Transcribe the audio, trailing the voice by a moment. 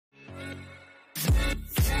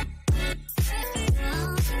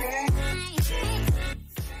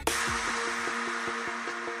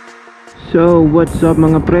So what's up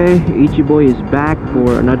mga pre, Ichiboy is back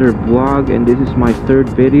for another vlog and this is my third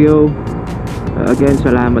video. Again,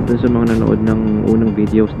 salamat dun sa mga nanood ng unang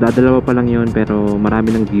videos. Dadalawa pa lang yon pero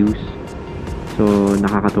marami ng views. So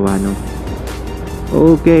nakakatuwa, no?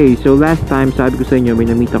 Okay, so last time sabi ko sa inyo may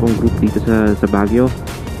na-meet akong group dito sa Baguio.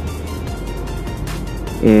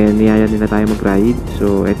 And niyaya nila tayo mag-ride.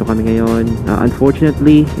 So eto kami ngayon.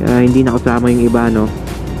 Unfortunately, hindi nakasama yung iba, no?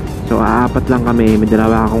 So apat lang kami,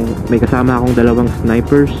 may kasama akong dalawang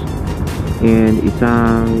snipers and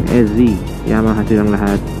isang SZ, Yamaha silang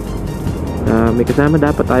lahat. May kasama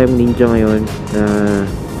dapat tayong ninja ngayon na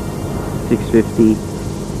 650.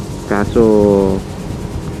 Kaso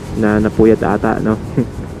napuyat ata, no?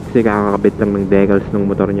 Kasi kakakabit lang ng decals ng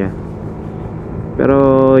motor niya.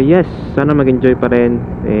 Pero yes, sana mag-enjoy pa rin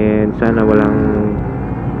and sana walang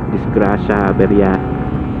disgrasya, aberya.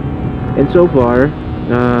 And so far,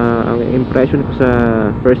 ang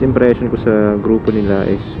first impression ko sa grupo nila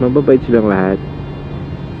is mababait silang lahat.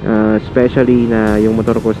 Especially na yung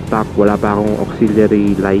motor ko stock, wala pa akong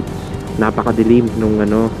auxiliary lights. Napakadilim nung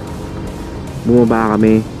bumaba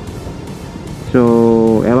kami.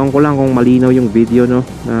 So ewan ko lang kung malinaw yung video, no,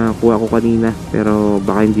 na kuha ko kanina, pero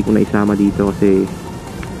baka hindi ko na isama dito kasi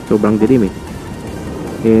sobrang dilim eh.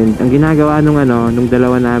 And ang ginagawa nung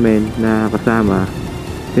dalawa namin na kasama,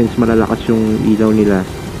 since malalakas yung ilaw nila,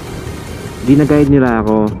 gina-guide nila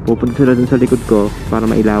ako. Pupunta sila dun sa likod ko para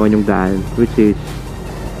mailawan yung daan, which is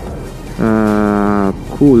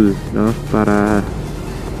cool, no? Para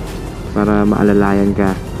maalalayan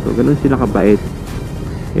ka. So ganun sila kabait.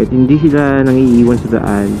 At hindi sila nangiiwan sa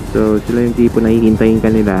daan. So sila yung tipo na hihintayin ka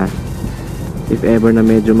nila. If ever na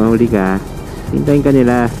medyo mahuli ka, hintayin ka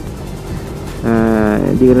nila.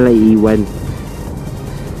 Hindi ka nila iiwan.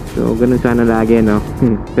 So ganun sana lagi, no?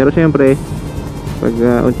 Pero syempre pag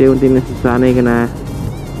unti-unti nasasanay ka na,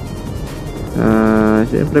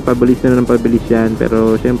 syempre pabilis na ng pabilis yan.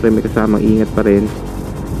 Pero syempre may kasamang ingat pa rin.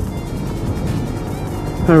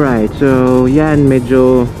 Alright, so yan,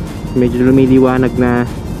 medyo lumiliwanag na.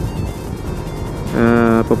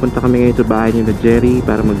 Papunta kami ngayon sa bahay ni Jerry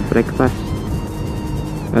para mag-breakfast.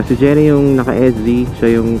 Si Jerry yung naka-SZ,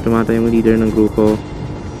 siya yung tumatayong leader ng grupo.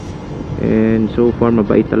 And so far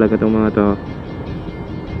mabait talaga tong mga to.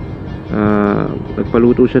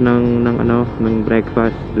 Nagpaluto siya ng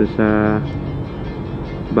breakfast doon sa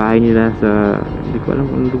bahay nila sa, hindi ko alam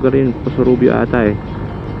kung lugar yun, Pasurubio ata eh.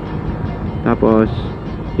 Tapos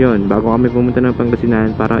yun, bago kami pumunta ng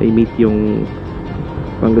Pangasinan para i-meet yung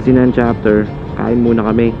Pangasinan chapter, kain muna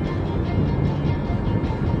kami.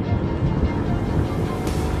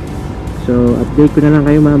 So update ko na lang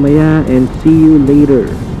kayo mamaya and see you later.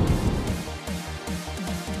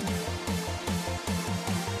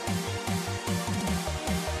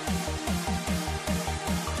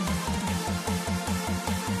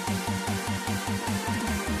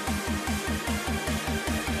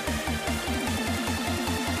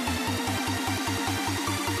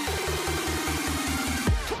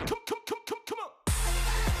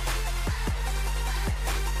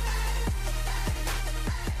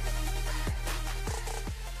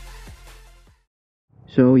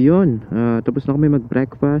 So yun, tapos na kami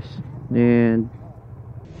mag-breakfast and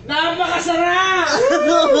napakasarap!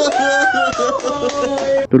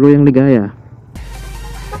 Tuloy ang ligaya.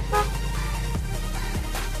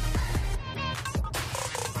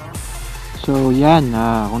 So yan,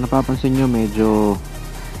 kung napapansin nyo medyo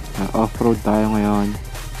off-road tayo ngayon.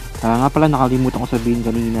 Nga pala, nakalimutan ko sabihin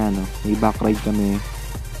kanina, no? May backride kami.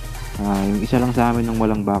 Yung isa lang sa amin nung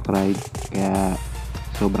walang backride, kaya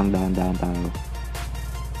sobrang dahan-dahan tayo.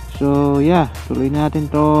 So yeah, tuloy natin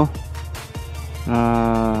to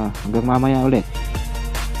hanggang mamaya ulit.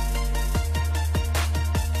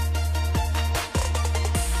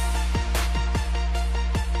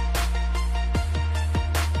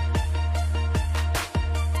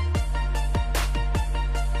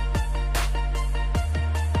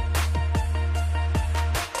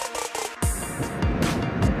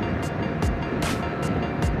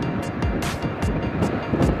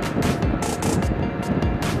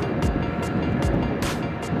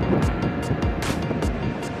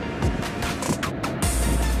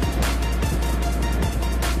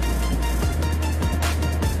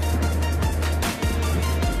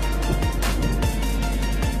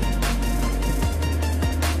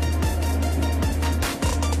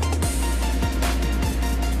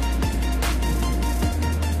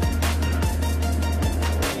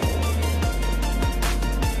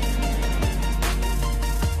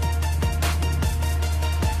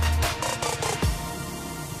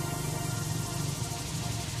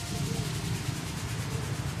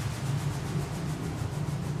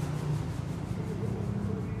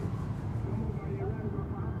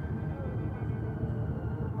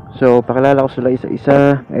 So, pakilala ko sila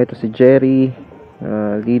isa-isa. Ito si Jerry,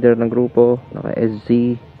 leader ng grupo, naka-SZ.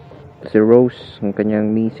 Si Rose, ang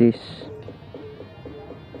kanyang misis.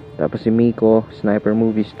 Tapos si Miko, sniper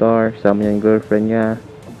movie star, sama niya yung girlfriend niya.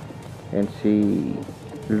 And si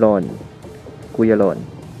Lon, Kuya Lon.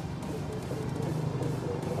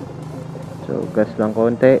 So, gas lang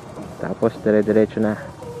konti. Tapos, dire-diretso na.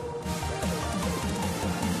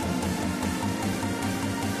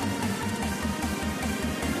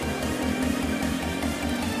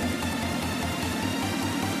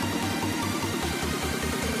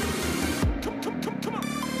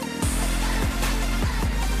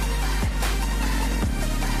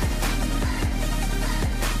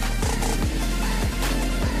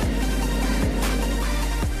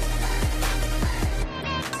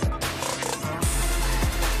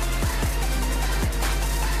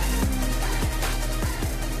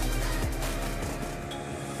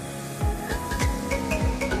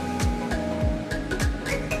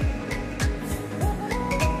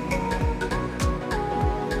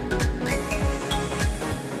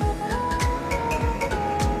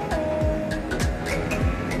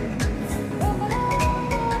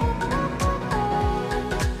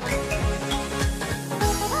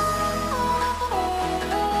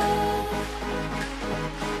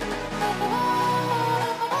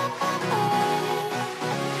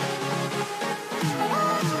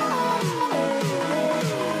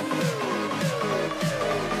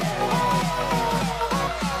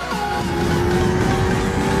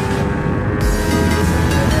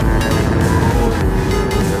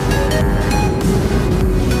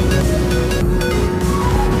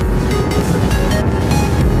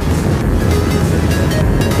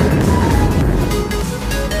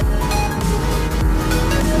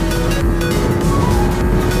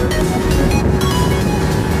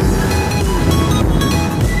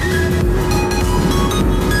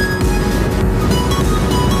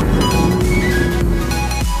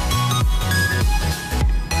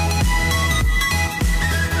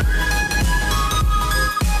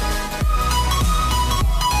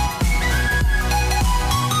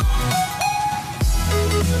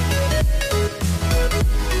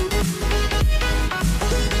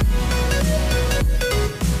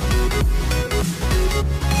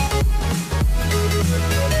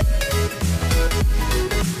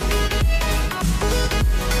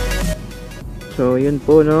 So yun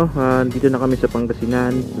po, no, dito na kami sa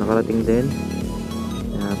Pangasinan, nakarating din.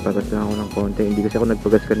 Pagas lang ako ng konti, hindi kasi ako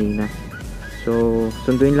nagpagas kanina. So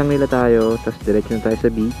sunduin lang nila tayo, tapos diretso na tayo sa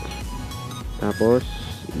beach. Tapos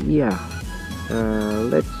yeah,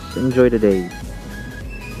 let's enjoy the day.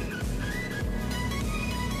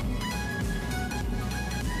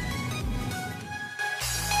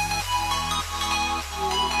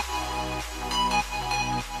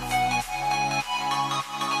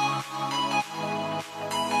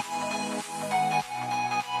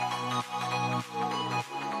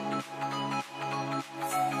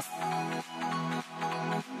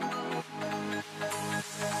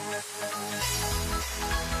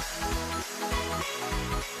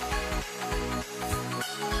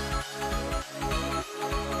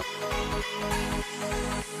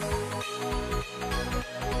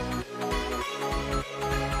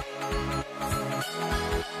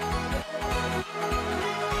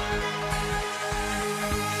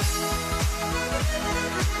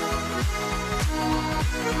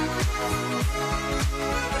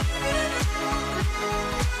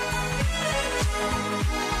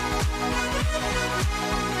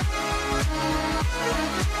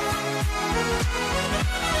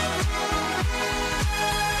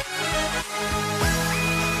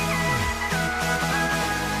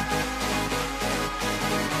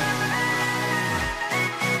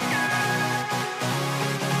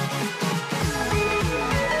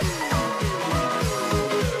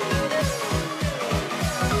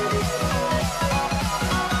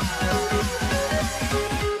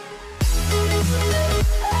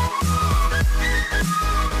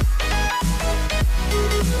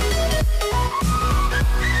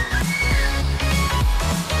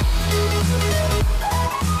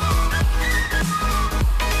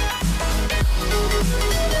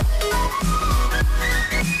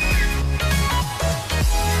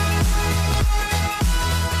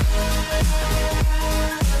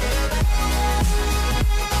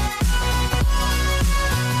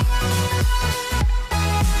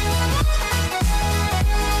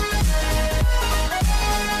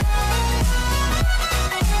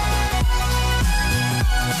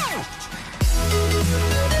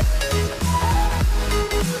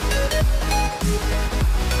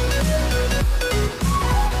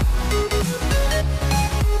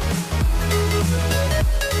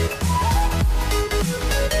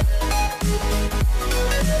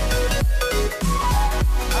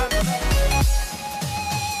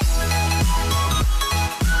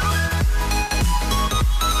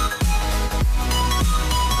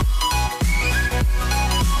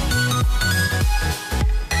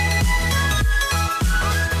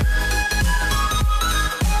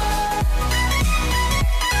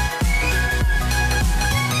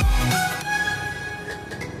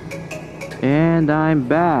 And I'm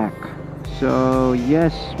back. So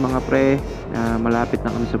yes mga pre, malapit na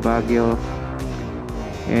kami sa Baguio.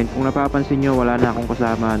 And kung napapansin nyo, wala na akong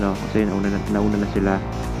kasama, no? Kasi nauna na sila.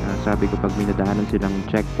 Sabi ko pag may nadaanan silang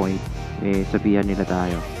checkpoint, sabihan nila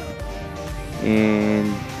tayo. And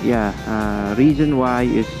yeah, reason why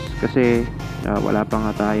is kasi wala pa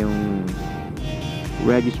nga tayong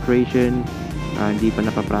registration, hindi pa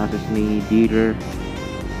napaprocess ni dealer,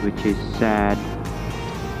 which is sad.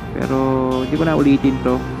 Pero hindi ko na ulitin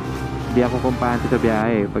to. Hindi ako kumpante sa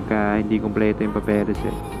biyahe pagka hindi kompleto yung papeles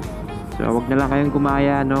eh. So wag na lang kayong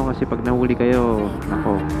gumaya, no? Kasi pag nahuli kayo,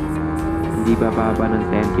 nako, hindi bababa ng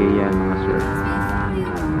 10k yan mga sir.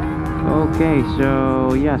 Okay, so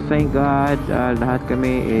yeah, thank God lahat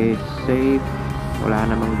kami is safe. Wala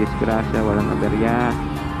namang disgrasya, walang aberya.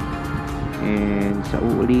 And sa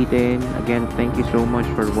uulitin, again, thank you so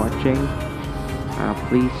much for watching.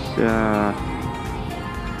 Please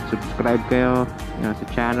subscribe kayo sa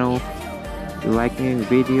channel, like nyo yung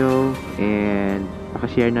video, and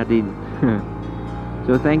pakashare na din.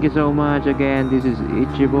 So thank you so much again. This is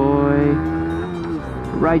Ichi Boy.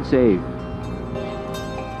 Ride safe.